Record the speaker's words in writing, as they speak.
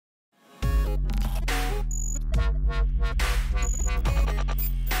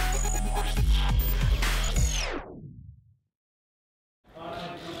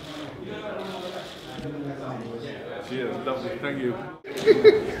Thank you.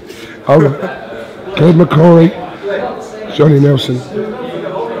 Hold on. Okay, McCRORY, Johnny Nelson.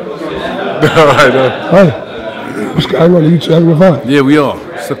 Alright, Hey, what's going on? Are you two having a fight? yeah, we are.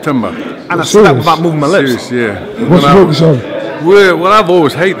 September. And I slept without moving my lips. Serious, yeah. What's the focus on? Well, I've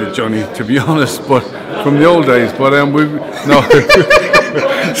always hated Johnny, to be honest, but from the old days. But we no,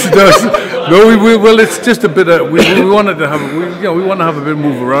 well, it's just a bit of we wanted to have we want to have a bit of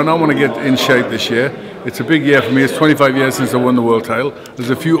move around. I want to get in shape this year. It's a big year for me. It's 25 years since I won the world title. There's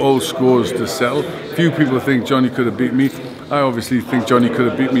a few old scores to sell. Few people think Johnny could have beat me. I obviously think Johnny could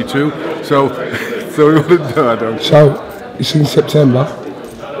have beat me too. So no, I don't. So, it's in September.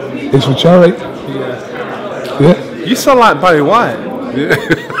 It's for charity. Yeah. You sound like Barry White. Yeah.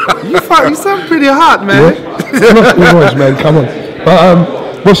 You sound pretty hot, man. Yeah. Not your voice, man. Come on.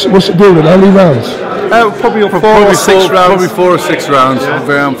 But what's the deal with early rounds? Probably 4 or 6 rounds. Probably 4 or 6 rounds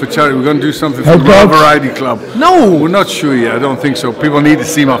for charity. We're going to do something for Head the guards? Variety Club. No. We're not sure yet. I don't think so. People need to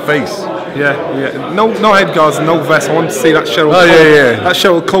see my face. Yeah. No head guards, no vest. I want to see that Cheryl Cole. That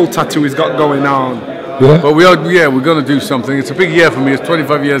Cheryl Cole tattoo he's got going on. Yeah. But we're going to do something. It's a big year for me. It's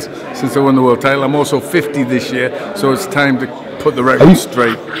 25 years since I won the world title. I'm also 50 this year, so it's time to put the record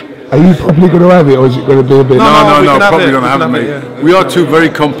straight. Are you probably going to have it, or is it going to be a bit? No, probably going to have me. We are two very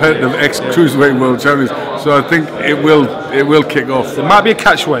competitive ex-cruiserweight world champions, so I think it will kick off. There might be a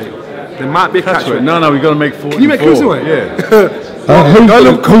catchweight. No, we've got to make 4. Can you make cruiserweight? Yeah.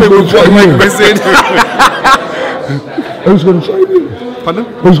 Who's going to train you? Pardon?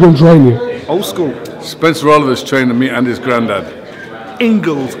 Who's going to train you? Old school. Spencer Oliver's training me and his granddad.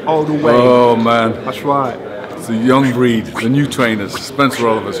 Ingalls all the way. Oh man, That's right. it's a young breed. The new trainers. Spencer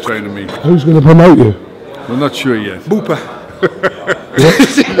Oliver's training me. Who's going to promote you? We're not sure yet. Booper.